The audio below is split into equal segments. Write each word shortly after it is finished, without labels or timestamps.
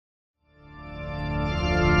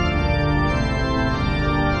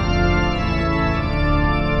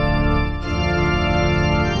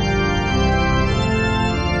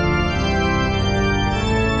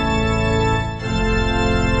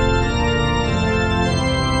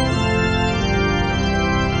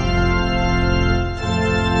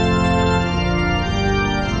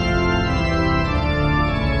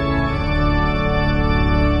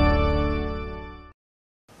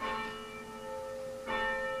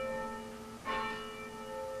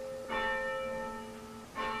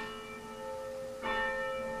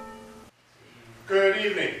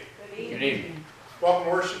evening. Good evening. Welcome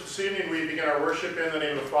to worship this evening. We begin our worship in the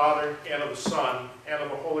name of the Father, and of the Son, and of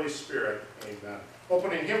the Holy Spirit. Amen.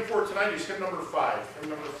 Opening hymn for tonight is hymn number 5. Hymn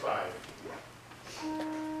number 5.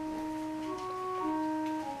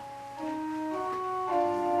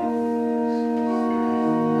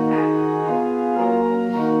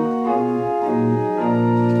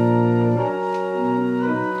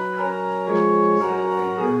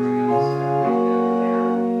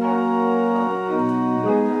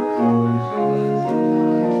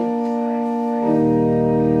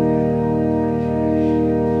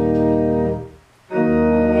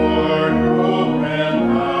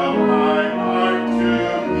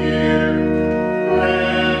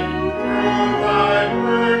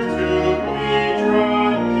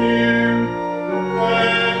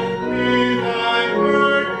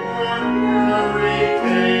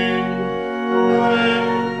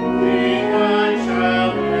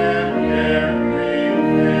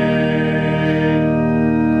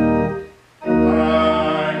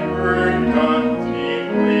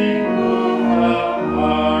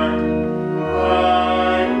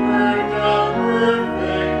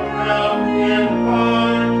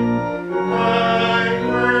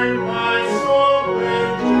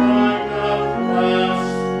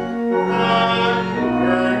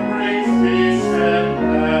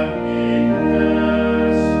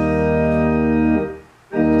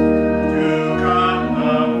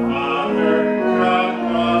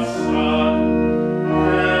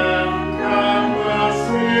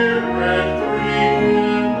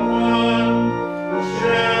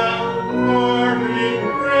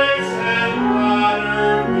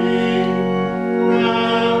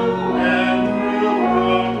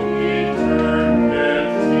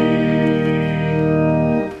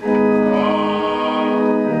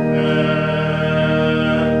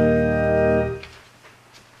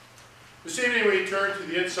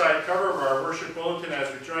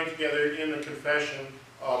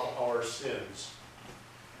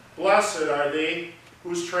 Blessed are they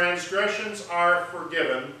whose transgressions are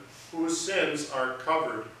forgiven, whose sins are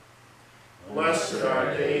covered. Blessed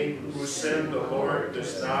are they whose sin the Lord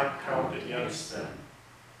does not count against them.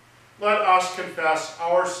 Let us confess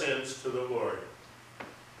our sins to the Lord.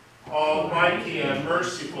 Almighty and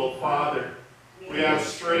merciful Father, we have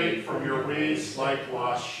strayed from your ways like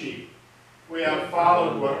lost sheep. We have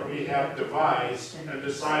followed what we have devised and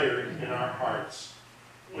desired in our hearts.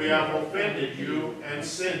 We have offended you and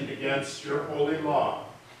sinned against your holy law.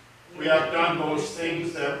 We have done those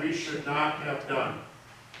things that we should not have done,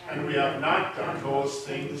 and we have not done those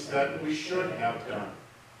things that we should have done.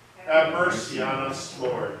 Have mercy on us,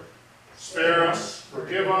 Lord. Spare us,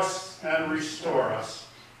 forgive us, and restore us,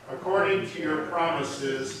 according to your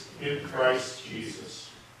promises in Christ Jesus.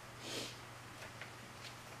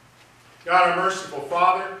 God, our merciful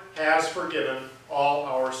Father, has forgiven all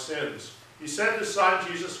our sins. He sent his Son,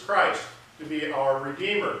 Jesus Christ, to be our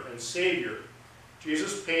Redeemer and Savior.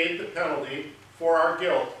 Jesus paid the penalty for our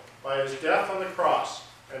guilt by his death on the cross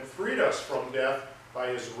and freed us from death by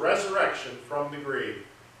his resurrection from the grave.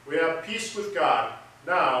 We have peace with God,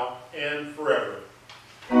 now and forever.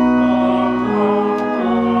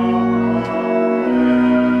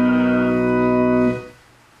 Amen.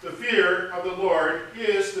 The fear of the Lord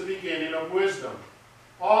is the beginning of wisdom.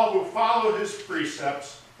 All who follow his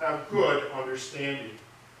precepts have good understanding.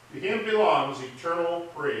 To him belongs eternal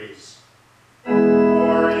praise.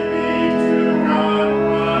 Glory be to God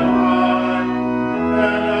on high,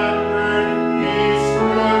 and on earth peace,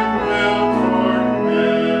 goodwill toward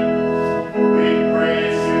men. We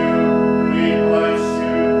praise you, we bless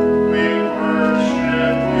you, we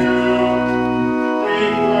worship you, we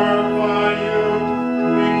glorify you,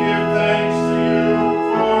 we give thanks to you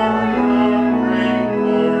for your great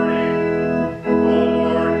glory. O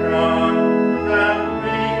Lord God,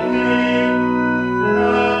 heavenly King,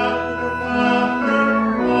 God the Father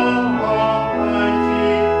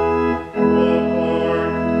Almighty, O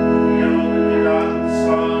Lord, the only begotten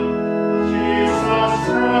Son, Jesus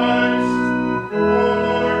Christ, O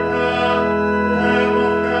Lord God, Lamb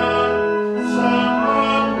of God, Son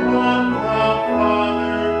of God the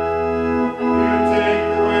Father, you take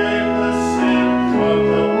away the sins of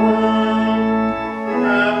the world.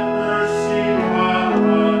 Have mercy on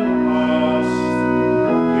us.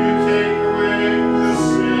 You take away the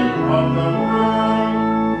sin of the world.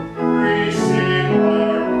 Receive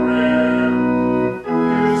our prayer.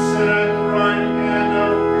 You sit at the right hand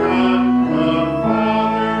of God the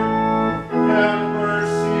Father. Have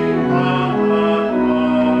mercy on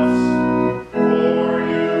us. For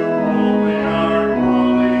you only are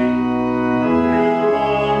holy. You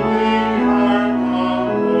only are the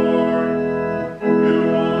Lord. You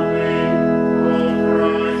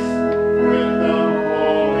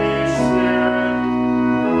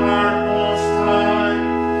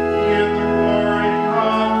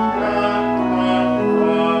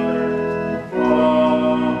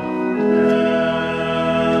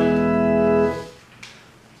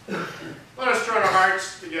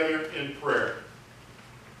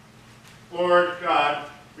Lord God,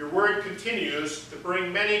 your word continues to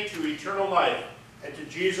bring many to eternal life and to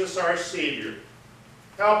Jesus our Savior.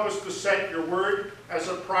 Help us to set your word as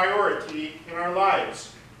a priority in our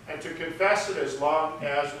lives and to confess it as long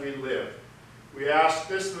as we live. We ask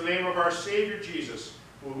this in the name of our Savior Jesus,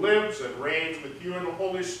 who lives and reigns with you in the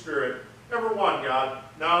Holy Spirit, ever one God,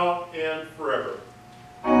 now and forever.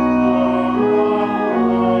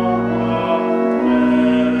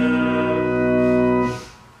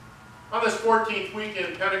 On this 14th week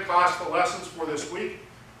in Pentecostal lessons for this week,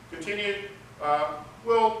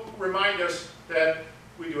 will remind us that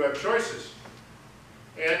we do have choices.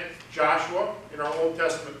 And Joshua, in our Old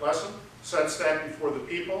Testament lesson, sets that before the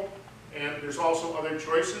people. And there's also other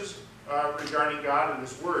choices regarding God and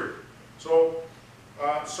his word. So,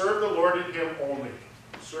 serve the Lord in him only.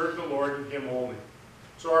 Serve the Lord in him only.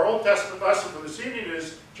 So our Old Testament lesson for this evening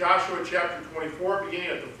is Joshua chapter 24, beginning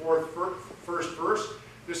at the first verse.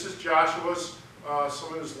 This is Joshua's,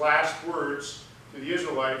 some of his last words to the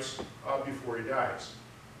Israelites before he dies.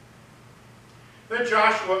 Then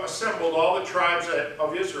Joshua assembled all the tribes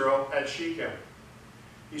of Israel at Shechem.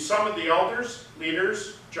 He summoned the elders,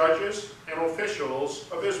 leaders, judges, and officials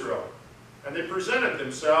of Israel, and they presented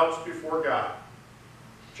themselves before God.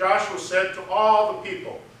 Joshua said to all the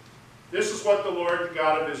people, "This is what the Lord, the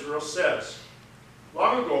God of Israel, says.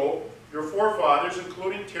 Long ago, your forefathers,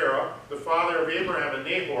 including Terah, the father of Abraham and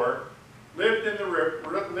Nahor, lived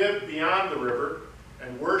beyond the river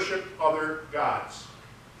and worshipped other gods.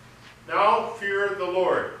 Now fear the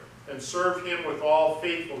Lord and serve him with all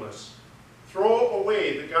faithfulness. Throw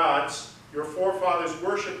away the gods your forefathers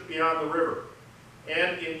worshipped beyond the river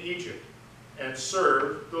and in Egypt, and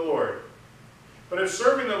serve the Lord. But if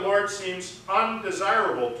serving the Lord seems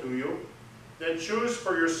undesirable to you, then choose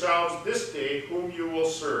for yourselves this day whom you will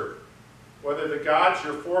serve, whether the gods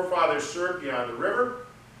your forefathers served beyond the river,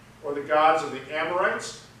 or the gods of the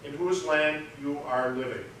Amorites, in whose land you are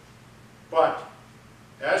living. But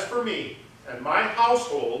as for me and my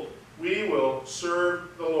household, we will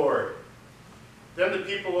serve the Lord." Then the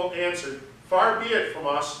people answered, "Far be it from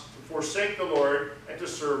us to forsake the Lord and to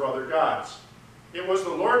serve other gods. It was the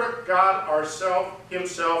Lord God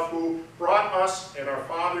himself who brought us and our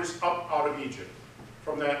fathers up out of Egypt,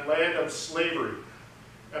 from that land of slavery,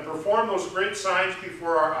 and performed those great signs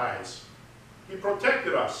before our eyes. He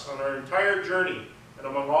protected us on our entire journey and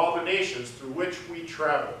among all the nations through which we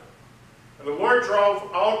traveled. And the Lord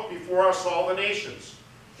drove out before us all the nations,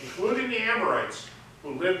 including the Amorites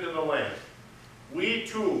who lived in the land. We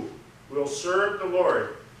too will serve the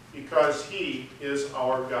Lord because he is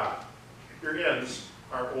our God." Here ends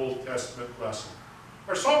our Old Testament lesson.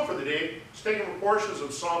 Our psalm for the day is taken from portions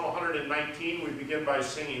of Psalm 119. We begin by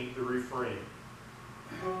singing the refrain.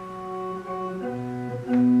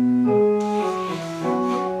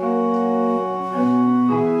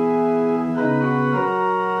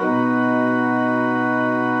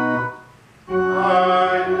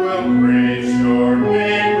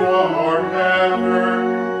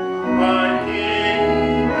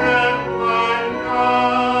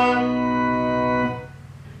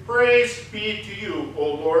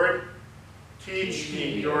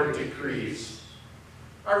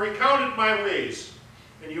 I recounted my ways,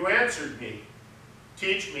 and you answered me.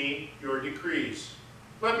 Teach me your decrees.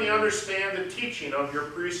 Let me understand the teaching of your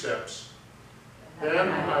precepts. Then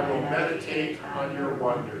I will meditate on your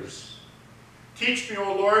wonders. Teach me,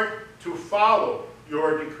 O Lord, to follow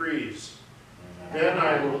your decrees. Then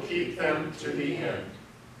I will keep them to the end.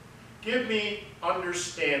 Give me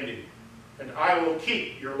understanding, and I will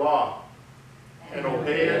keep your law and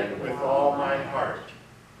obey it with all my heart.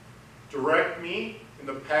 Direct me in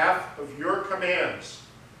the path of your commands,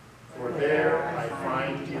 for there I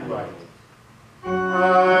find delight.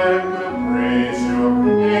 I will praise your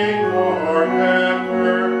name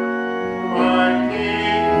forever, my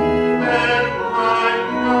King and my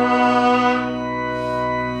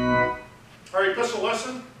God. Our epistle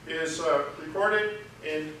lesson is recorded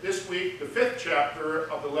in this week, the 5th chapter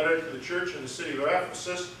of the letter to the church in the city of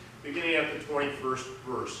Ephesus, beginning at the 21st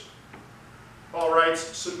verse. Paul writes,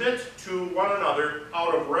 "Submit to one another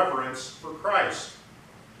out of reverence for Christ.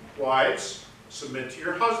 Wives, submit to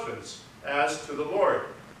your husbands, as to the Lord.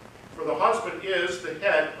 For the husband is the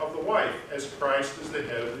head of the wife, as Christ is the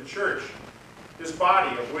head of the church, his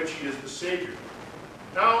body, of which he is the Savior.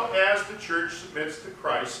 Now, as the church submits to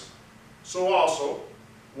Christ, so also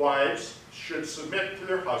wives should submit to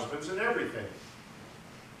their husbands in everything.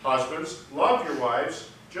 Husbands, love your wives,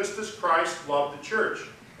 just as Christ loved the church,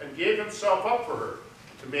 and gave himself up for her,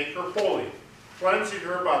 to make her holy, cleansing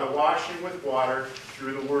her by the washing with water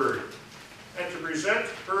through the word, and to present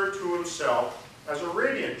her to himself as a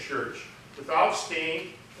radiant church, without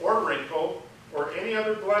stain or wrinkle or any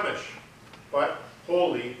other blemish, but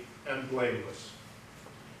holy and blameless.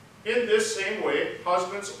 In this same way,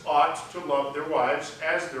 husbands ought to love their wives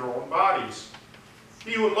as their own bodies.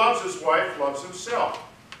 He who loves his wife loves himself.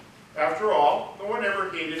 After all, no one ever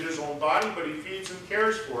hated his own body, but he feeds and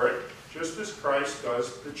cares for it, just as Christ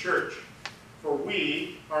does the church. For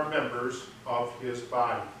we are members of his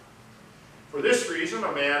body. For this reason,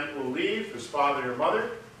 a man will leave his father and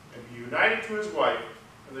mother and be united to his wife,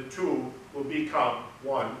 and the two will become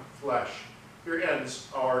one flesh. Here ends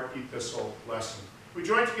our epistle lesson. We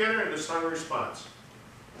join together in the song response.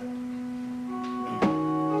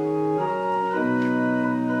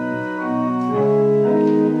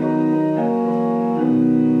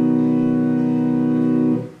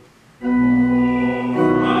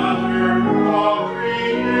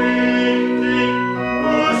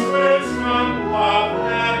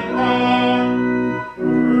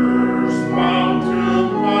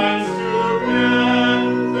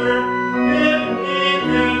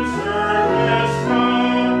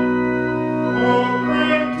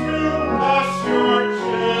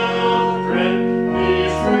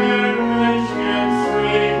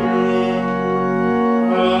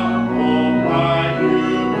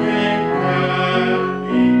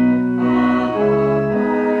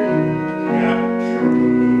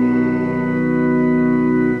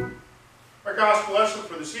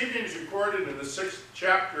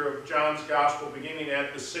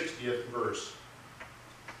 The 60th verse.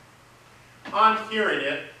 On hearing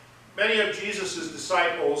it, many of Jesus'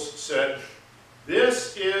 disciples said,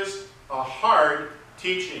 "This is a hard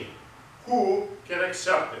teaching. Who can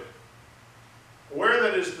accept it?" Aware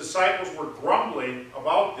that his disciples were grumbling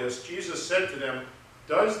about this, Jesus said to them,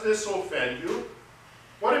 "Does this offend you?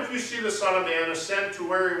 What if you see the Son of Man ascend to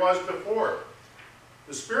where he was before?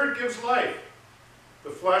 The Spirit gives life.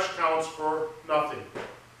 The flesh counts for nothing.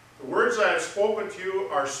 The words I have spoken to you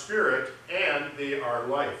are spirit, and they are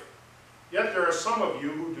life. Yet there are some of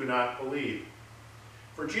you who do not believe."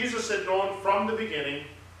 For Jesus had known from the beginning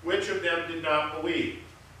which of them did not believe,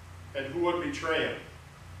 and who would betray him.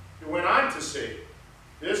 He went on to say,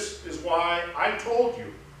 "This is why I told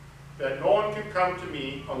you that no one can come to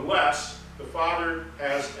me unless the Father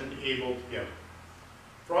has enabled him."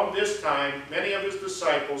 From this time, many of his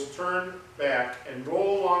disciples turned back and no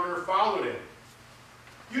longer followed him.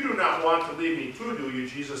 "You do not want to leave me too, do you?"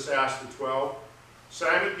 Jesus asked the 12.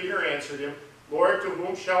 Simon Peter answered him, "Lord, to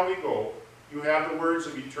whom shall we go? You have the words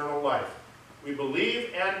of eternal life. We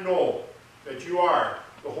believe and know that you are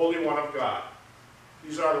the Holy One of God."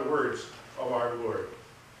 These are the words of our Lord.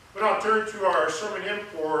 But I'll turn to our sermon hymn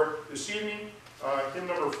for this evening, hymn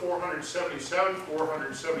number 477.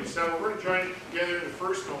 477. We're going to join together in the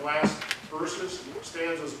first and the last verses,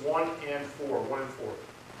 stanzas 1 and 4. 1 and 4.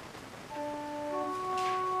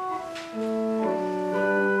 Thank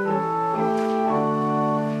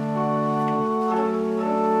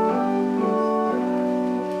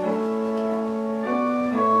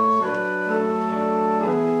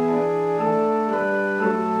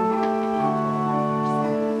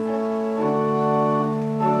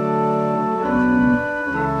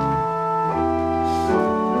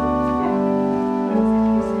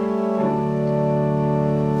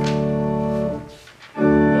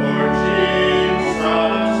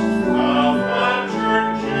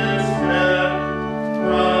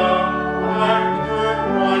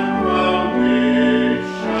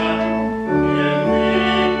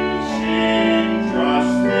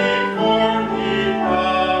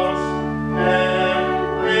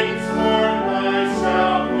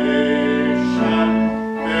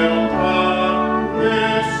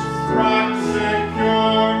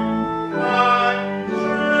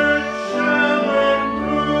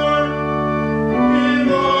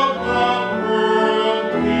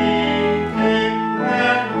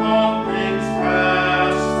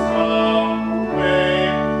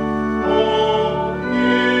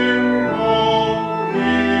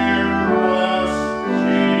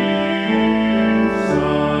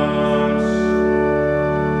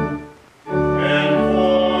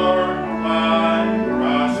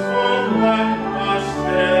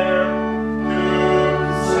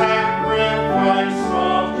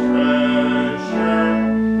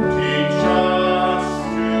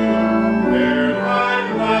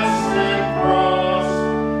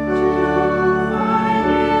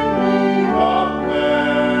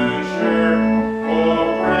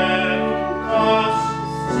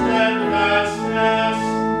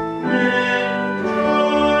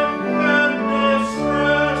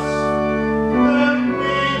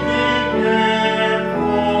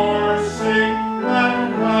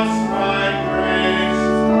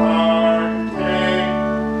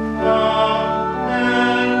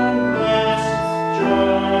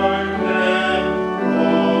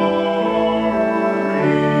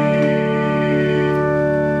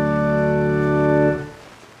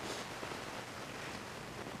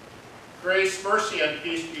Grace, mercy, and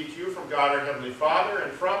peace be to you from God our Heavenly Father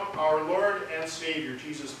and from our Lord and Savior,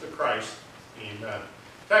 Jesus the Christ. Amen.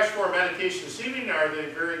 Text for our meditation this evening are the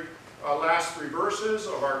very last three verses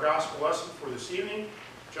of our gospel lesson for this evening.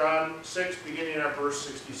 John 6, beginning at verse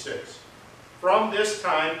 66. From this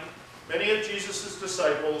time, many of Jesus'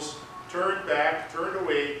 disciples turned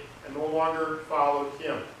away, and no longer followed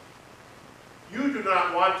him. You do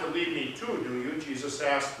not want to leave me too, do you? Jesus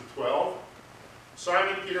asked the 12.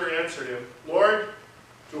 Simon Peter answered him, Lord,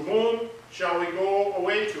 to whom shall we go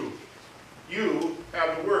away to? You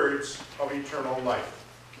have the words of eternal life.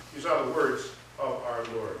 These are the words of our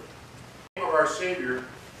Lord. Of our Savior,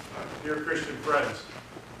 dear Christian friends.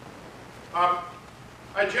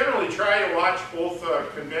 I generally try to watch both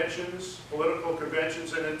conventions, political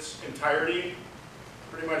conventions in its entirety,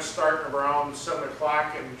 pretty much starting around 7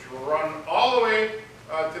 o'clock and to run all the way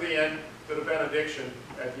to the end, to the benediction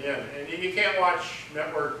at the end. And you can't watch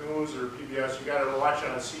network news or PBS, you got to watch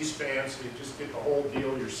on a C-SPAN so you just get the whole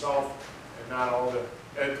deal yourself and not all the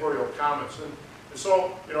editorial comments. And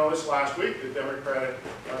so, you know, this last week, the Democratic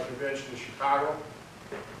convention in Chicago,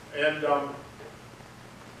 and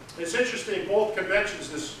it's interesting, both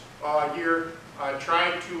conventions this year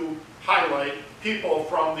tried to highlight people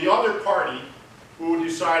from the other party who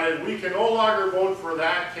decided we can no longer vote for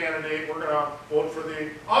that candidate, we're going to vote for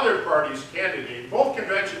the other party's candidate. Both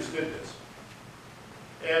conventions did this.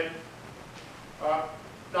 And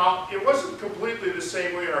now, it wasn't completely the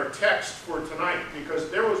same way in our text for tonight,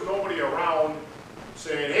 because there was nobody around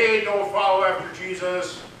saying, hey, don't follow after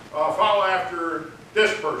Jesus, follow after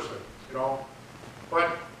this person, you know.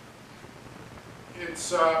 But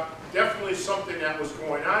it's definitely something that was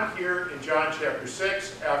going on here in John chapter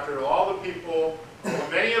 6, after all the people,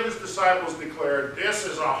 many of his disciples declared, this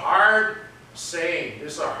is a hard saying,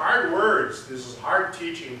 this are hard words, this is hard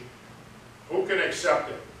teaching, who can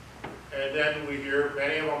accept it? And then we hear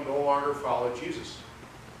many of them no longer follow Jesus.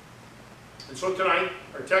 And so tonight,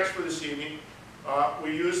 our text for this evening,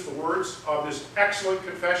 we use the words of this excellent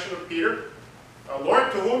confession of Peter.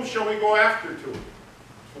 Lord, to whom shall we go after to?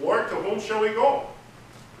 Lord, to whom shall we go?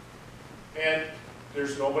 And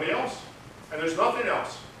there's nobody else. And there's nothing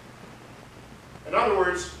else. In other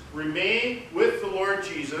words, remain with the Lord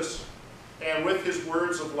Jesus and with his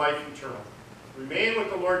words of life eternal. Remain with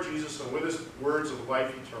the Lord Jesus and with his words of life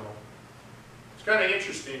eternal. It's kind of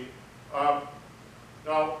interesting.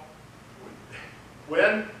 Now,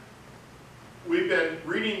 when we've been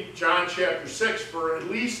reading John chapter 6 for at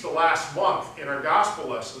least the last month in our gospel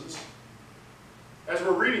lessons, as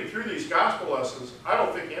we're reading through these gospel lessons, I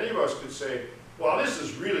don't think any of us could say, well, this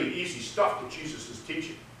is really easy stuff that Jesus is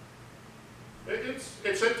teaching.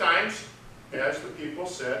 It's at times, as the people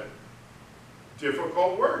said,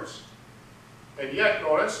 difficult words. And yet,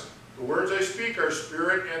 notice, the words I speak are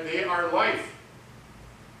spirit and they are life.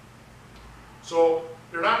 So,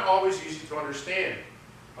 they're not always easy to understand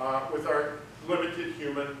with our limited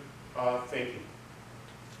human thinking.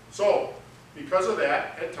 So, because of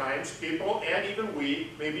that, at times, people and even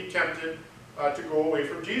we may be tempted to go away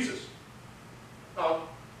from Jesus.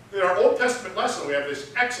 In our Old Testament lesson, we have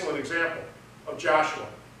this excellent example of Joshua.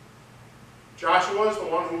 Joshua is the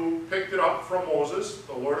one who picked it up from Moses.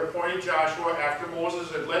 The Lord appointed Joshua after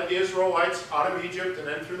Moses had led the Israelites out of Egypt and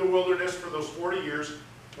then through the wilderness for those 40 years,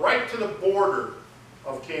 right to the border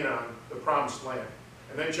of Canaan, the promised land.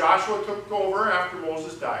 And then Joshua took over after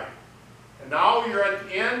Moses died. And now you're at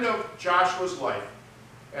the end of Joshua's life.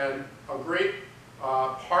 And a great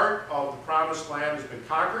part of the promised land has been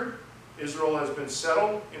conquered. Israel has been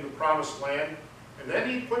settled in the promised land. And then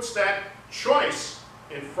he puts that choice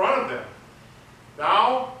in front of them.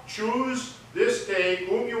 Now choose this day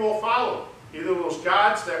whom you will follow. Either those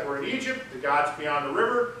gods that were in Egypt, the gods beyond the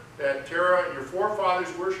river, that Terah and your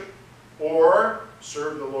forefathers worshiped, or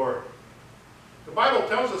serve the Lord. The Bible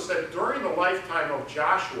tells us that during the lifetime of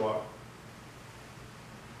Joshua,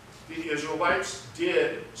 the Israelites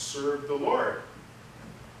did serve the Lord.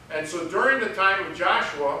 And so during the time of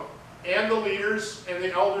Joshua, and the leaders and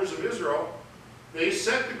the elders of Israel, they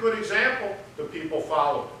set the good example, the people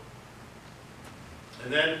followed.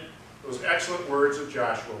 And then those excellent words of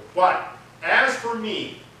Joshua. But as for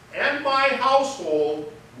me and my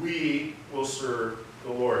household, we will serve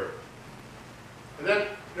the Lord. And then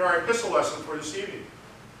in our epistle lesson for this evening,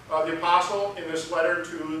 the apostle in this letter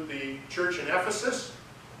to the church in Ephesus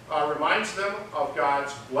reminds them of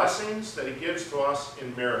God's blessings that he gives to us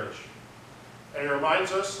in marriage. And he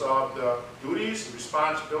reminds us of the duties and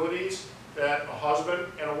responsibilities that a husband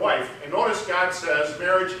and a wife. And notice God says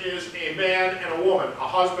marriage is a man and a woman, a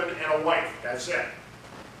husband and a wife. That's it.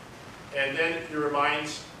 And then he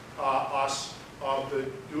reminds us of the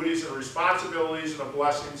duties and responsibilities and the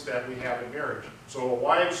blessings that we have in marriage. So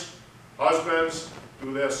wives, husbands,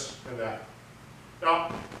 do this and that.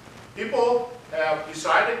 Now, people have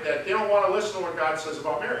decided that they don't want to listen to what God says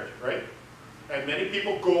about marriage, right? And many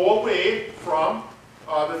people go away from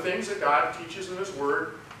the things that God teaches in His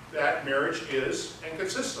Word that marriage is and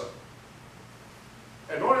consists of.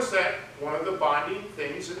 And notice that one of the bonding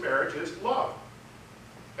things in marriage is love,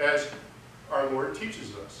 as our Lord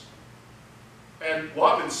teaches us. And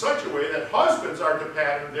love in such a way that husbands are to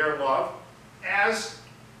pattern their love as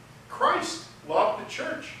Christ loved the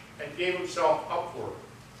church and gave Himself up for it.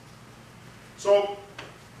 So,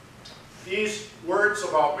 these words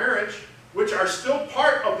about marriage, which are still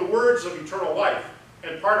part of the words of eternal life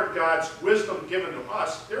and part of God's wisdom given to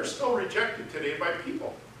us, they're still rejected today by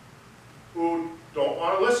people who don't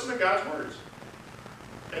want to listen to God's words.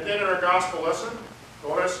 And then in our gospel lesson,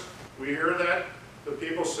 notice we hear that the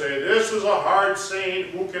people say, this is a hard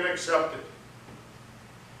saying, who can accept it?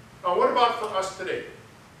 Now what about for us today?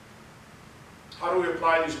 How do we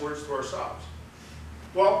apply these words to ourselves?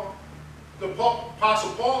 Well, the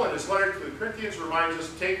Apostle Paul in his letter to the Corinthians reminds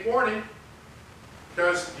us to take warning,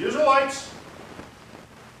 because the Israelites,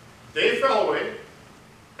 they fell away,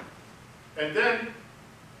 and then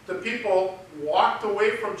the people walked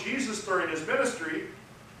away from Jesus during His ministry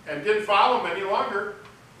and didn't follow Him any longer.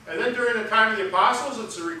 And then during the time of the apostles,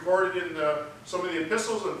 it's recorded in some of the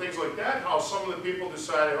epistles and things like that, how some of the people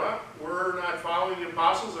decided, well, we're not following the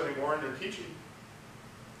apostles anymore in their teaching.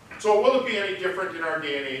 So will it be any different in our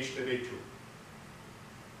day and age today too?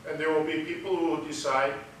 And there will be people who will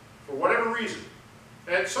decide, for whatever reason,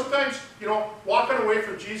 and sometimes, you know, walking away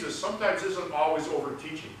from Jesus sometimes isn't always over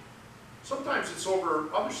teaching. Sometimes it's over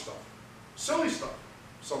other stuff, silly stuff.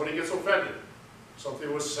 Somebody gets offended.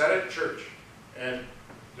 Something was said at church, and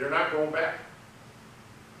they're not going back.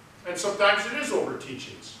 And sometimes it is over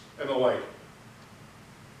teachings and the like.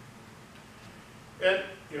 And,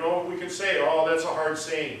 you know, we can say, oh, that's a hard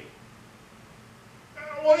saying.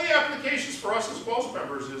 One of the applications for us as close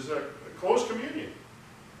members is a close communion.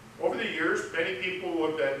 Over the years, many people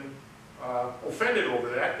have been offended over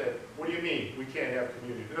that, what do you mean we can't have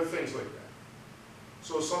communion? And things like that.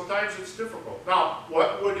 So sometimes it's difficult. Now,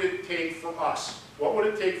 what would it take for us? What would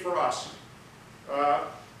it take for us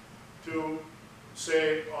to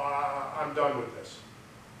say, I'm done with this?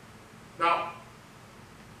 Now,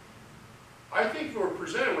 I think if we're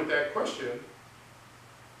presented with that question,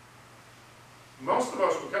 most of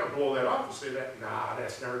us would kind of blow that off and say that, nah,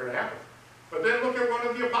 that's never going to happen. But then look at one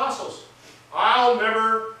of the apostles. I'll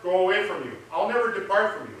never go away from you. I'll never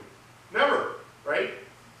depart from you. Never, right?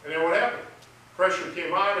 And then what happened? Pressure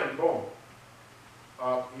came on and boom,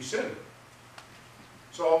 he sinned.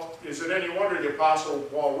 So is it any wonder the Apostle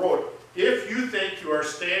Paul wrote, if you think you are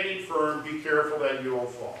standing firm, be careful that you don't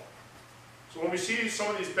fall. So when we see some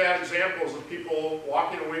of these bad examples of people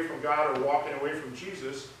walking away from God or walking away from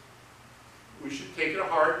Jesus, we should take it to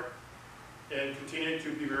heart and continue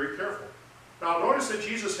to be very careful. Now notice that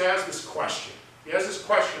Jesus has this question. He has this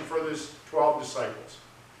question for his 12 disciples.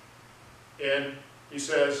 And he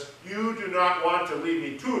says, you do not want to leave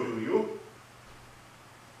me too, do you?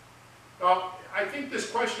 Now, I think this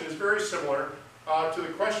question is very similar to the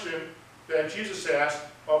question that Jesus asked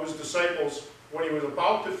of his disciples when he was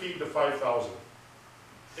about to feed the 5,000.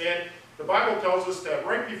 And the Bible tells us that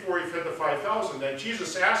right before he fed the 5,000, that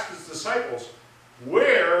Jesus asked his disciples,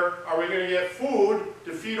 where are we going to get food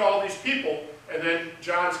to feed all these people? And then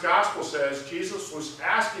John's Gospel says Jesus was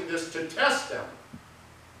asking this to test them,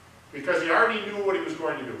 because he already knew what he was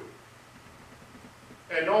going to do.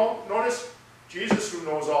 And notice, Jesus, who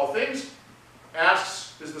knows all things,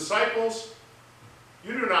 asks his disciples,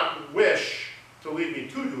 you do not wish to leave me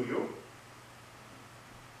too, do you?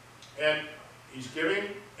 And he's giving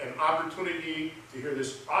an opportunity to hear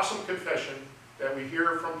this awesome confession that we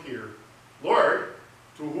hear from here. Lord,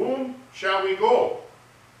 to whom shall we go?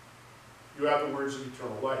 You have the words of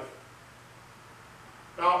eternal life.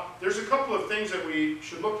 Now, there's a couple of things that we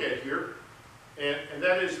should look at here, and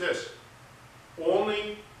that is this.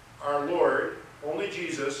 Only our Lord, only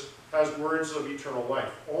Jesus, has words of eternal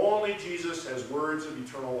life. Only Jesus has words of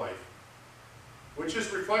eternal life, which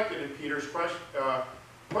is reflected in Peter's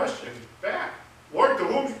question back. Lord, to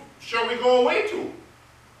whom shall we go away to? You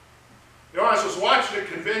know, I was watching a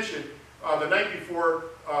convention the night before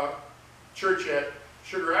church at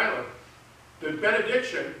Sugar Island. The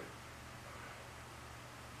benediction,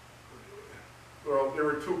 well, there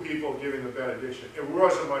were two people giving the benediction. It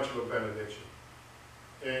wasn't much of a benediction.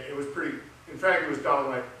 And it was pretty, in fact, it was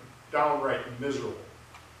downright miserable.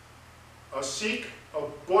 A Sikh, a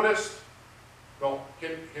Buddhist, no,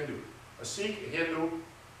 Hindu, A Sikh, a Hindu,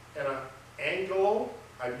 and an Anglo.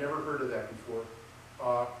 I've never heard of that before.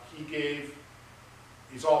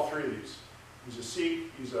 He's all three of these. He's a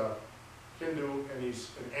Sikh, he's a Hindu, and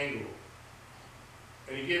he's an Anglo.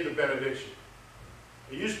 And he gave the benediction.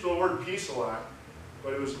 He used the word peace a lot,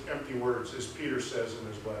 but it was empty words, as Peter says in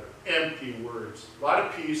his letter. Empty words. A lot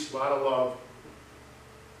of peace, a lot of love.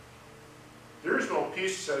 There is no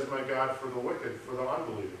peace, says my God, for the wicked, for the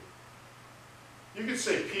unbelieving. You can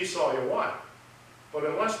say peace all you want, but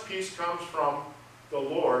unless peace comes from the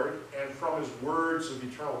Lord and from his words of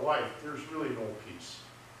eternal life, there's really no peace.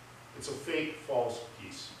 It's a fake, false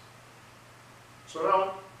peace. So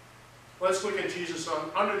now, let's look at Jesus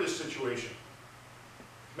under this situation.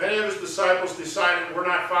 Many of his disciples decided we're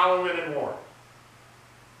not following anymore.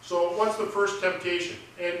 So what's the first temptation?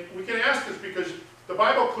 And we can ask this because the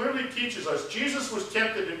Bible clearly teaches us Jesus was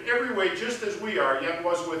tempted in every way just as we are, yet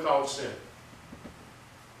was without sin.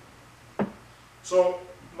 So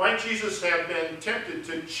might Jesus have been tempted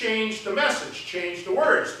to change the message, change the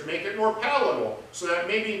words, to make it more palatable, so that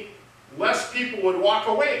maybe less people would walk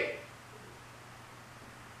away?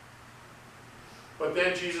 But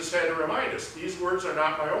then Jesus had to remind us, these words are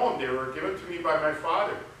not my own. They were given to me by my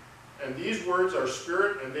Father. And these words are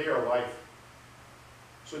spirit and they are life.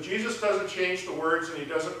 So Jesus doesn't change the words and he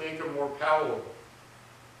doesn't make them more palatable.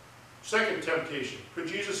 Second temptation. Could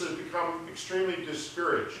Jesus have become extremely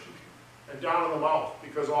discouraged and down in the mouth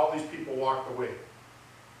because all these people walked away?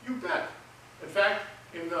 You bet. In fact,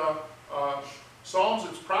 in the Psalms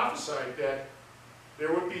it's prophesied that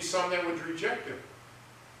there would be some that would reject him.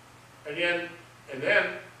 And then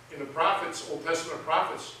in the prophets, Old Testament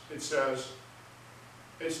prophets, it says,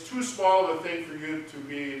 it's too small of a thing for you to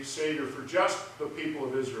be Savior for just the people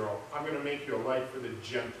of Israel. I'm going to make you a light for the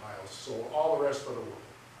Gentiles, so all the rest of the world.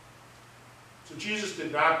 So Jesus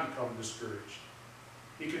did not become discouraged.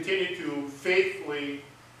 He continued to faithfully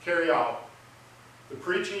carry out the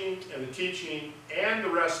preaching and the teaching and the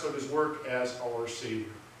rest of his work as our Savior.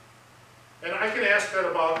 And I can ask that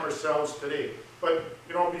about ourselves today. But,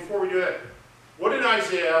 before we do that, what did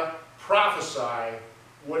Isaiah prophesy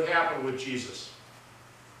would happen with Jesus?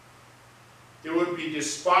 It would be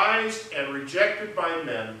despised and rejected by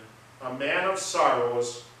men, a man of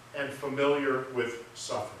sorrows and familiar with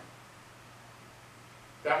suffering.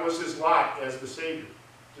 That was his lot as the Savior,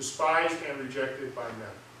 despised and rejected by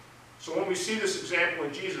men. So when we see this example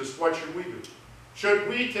in Jesus, what should we do? Should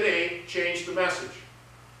we today change the message?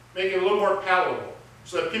 Make it a little more palatable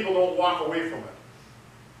so that people don't walk away from it?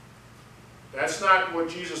 That's not what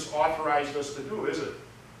Jesus authorized us to do, is it?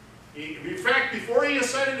 In fact, before he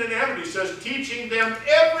ascended into heaven, he says, teaching them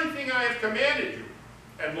everything I have commanded you.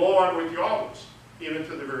 And lo, I'm with you always, even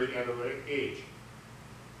to the very end of the age.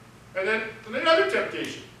 And then another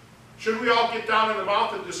temptation. Should we all get down in the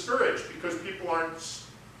mouth and discouraged because people aren't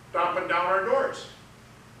stomping down our doors?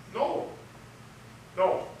 No.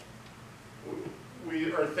 No.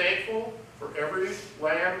 We are thankful for every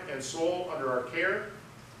lamb and soul under our care.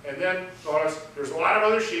 And then, notice, there's a lot of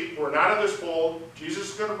other sheep who are not of this fold.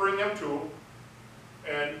 Jesus is going to bring them too.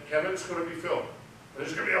 And heaven's going to be filled.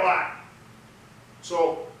 There's going to be a lot.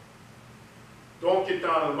 So, don't get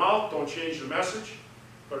down in the mouth. Don't change the message.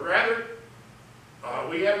 But rather,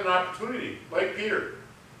 we have an opportunity, like Peter.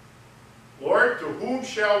 Lord, to whom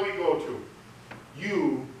shall we go to?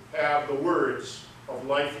 You have the words of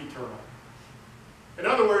life eternal. In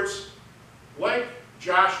other words, like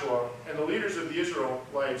Joshua and the leaders of the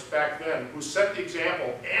Israelites back then, who set the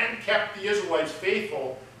example and kept the Israelites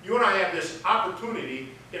faithful, you and I have this opportunity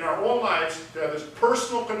in our own lives to have this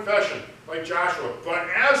personal confession, like Joshua. But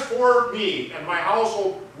as for me and my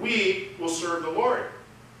household, we will serve the Lord.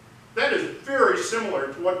 That is very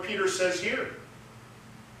similar to what Peter says here.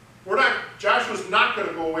 Joshua's not going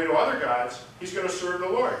to go away to other gods. He's going to serve the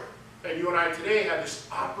Lord. And you and I today have this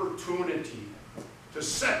opportunity to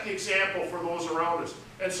set the example for those around us.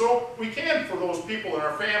 And so we can, for those people in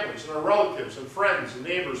our families and our relatives and friends and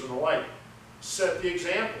neighbors and the like, set the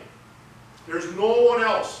example. There's no one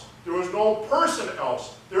else. There is no person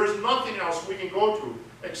else. There is nothing else we can go to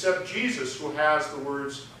except Jesus, who has the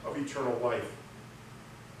words of eternal life.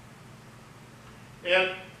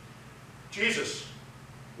 And Jesus,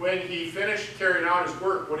 when he finished carrying out his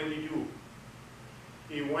work, what did he do?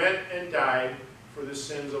 He went and died for the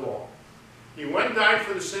sins of all. He went and died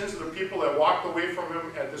for the sins of the people that walked away from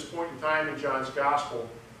him at this point in time in John's Gospel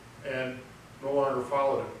and no longer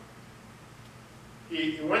followed him.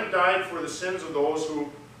 He went and died for the sins of those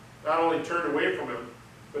who not only turned away from him,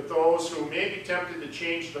 but those who may be tempted to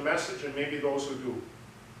change the message and maybe those who do.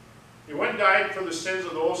 He went and died for the sins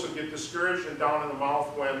of those who get discouraged and down in the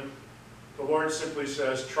mouth when The Lord simply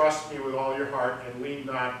says, trust me with all your heart and lean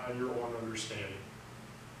not on your own understanding.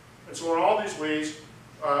 And so in all these ways,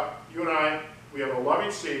 you and I, we have a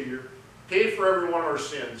loving Savior, paid for every one of our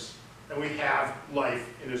sins, and we have life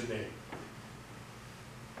in his name.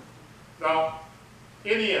 Now,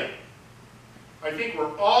 in the end, I think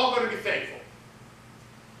we're all going to be thankful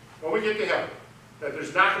when we get to heaven that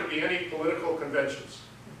there's not going to be any political conventions.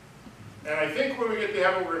 And I think when we get to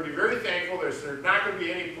heaven, we're going to be very thankful that there's not going to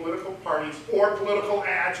be any political parties or political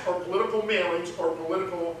ads or political mailings or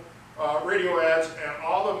political radio ads and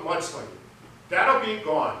all the mudslinging. That'll be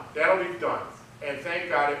gone. That'll be done. And thank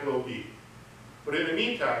God it will be. But in the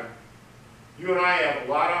meantime, you and I have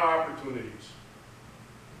a lot of opportunities.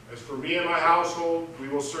 As for me and my household, we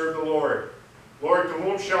will serve the Lord. Lord, to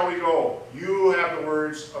whom shall we go? You have the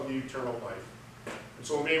words of the eternal life. And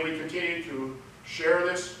so may we continue to share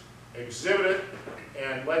this, exhibit it,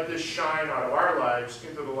 and let this shine out of our lives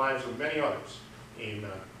into the lives of many others. Amen.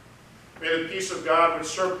 May the peace of God, which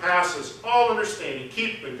surpasses all understanding,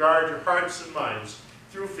 keep and guard your hearts and minds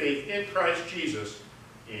through faith in Christ Jesus.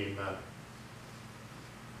 Amen.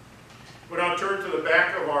 We'll now turn to the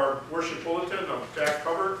back of our worship bulletin on the back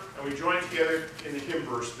cover, and we join together in the hymn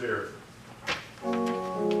verse there.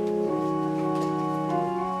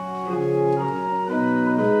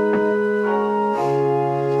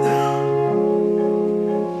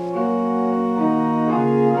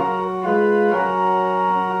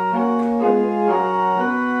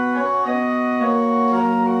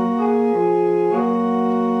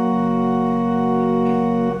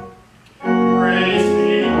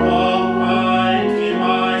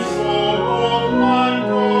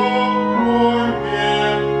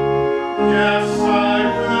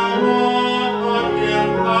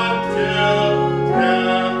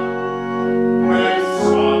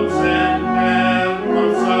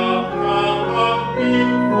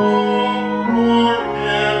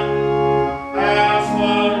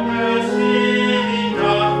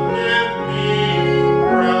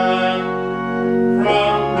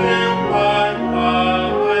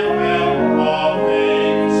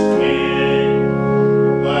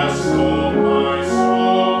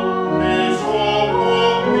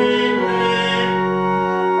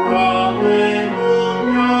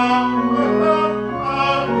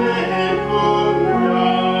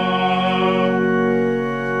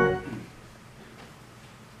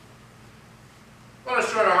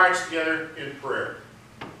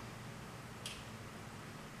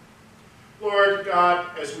 Lord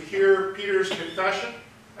God, as we hear Peter's confession,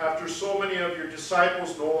 after so many of your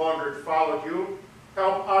disciples no longer followed you,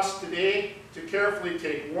 help us today to carefully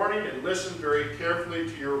take warning and listen very carefully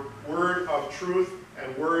to your word of truth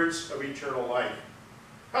and words of eternal life.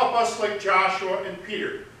 Help us, like Joshua and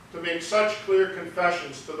Peter, to make such clear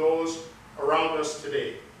confessions to those around us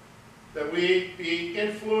today, that we be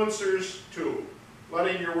influencers too,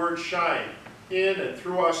 letting your word shine in and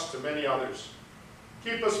through us to many others.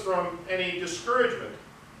 Keep us from any discouragement,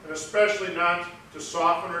 and especially not to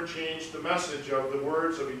soften or change the message of the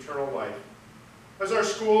words of eternal life. As our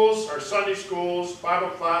schools, our Sunday schools, Bible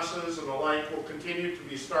classes, and the like will continue to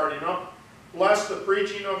be starting up, bless the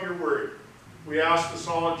preaching of your word. We ask this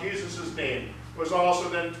all in Jesus' name, who has also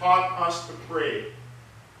then taught us to pray.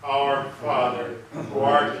 Our Father, who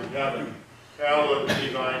art in heaven, hallowed be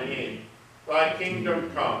thy name. Thy kingdom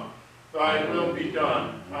come. Thy will be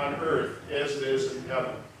done on earth as it is in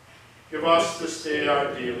heaven. Give us this day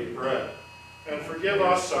our daily bread, and forgive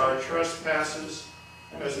us our trespasses,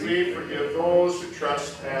 as we forgive those who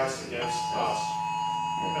trespass against us.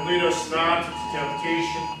 And lead us not into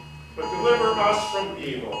temptation, but deliver us from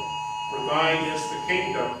evil. For thine is the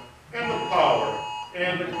kingdom, and the power,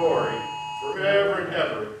 and the glory, forever and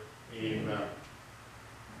ever. Amen.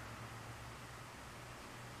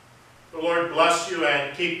 The Lord bless you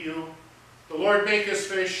and keep you. The Lord make his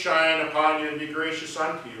face shine upon you and be gracious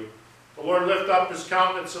unto you. The Lord lift up his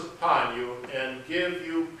countenance upon you and give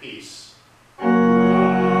you peace.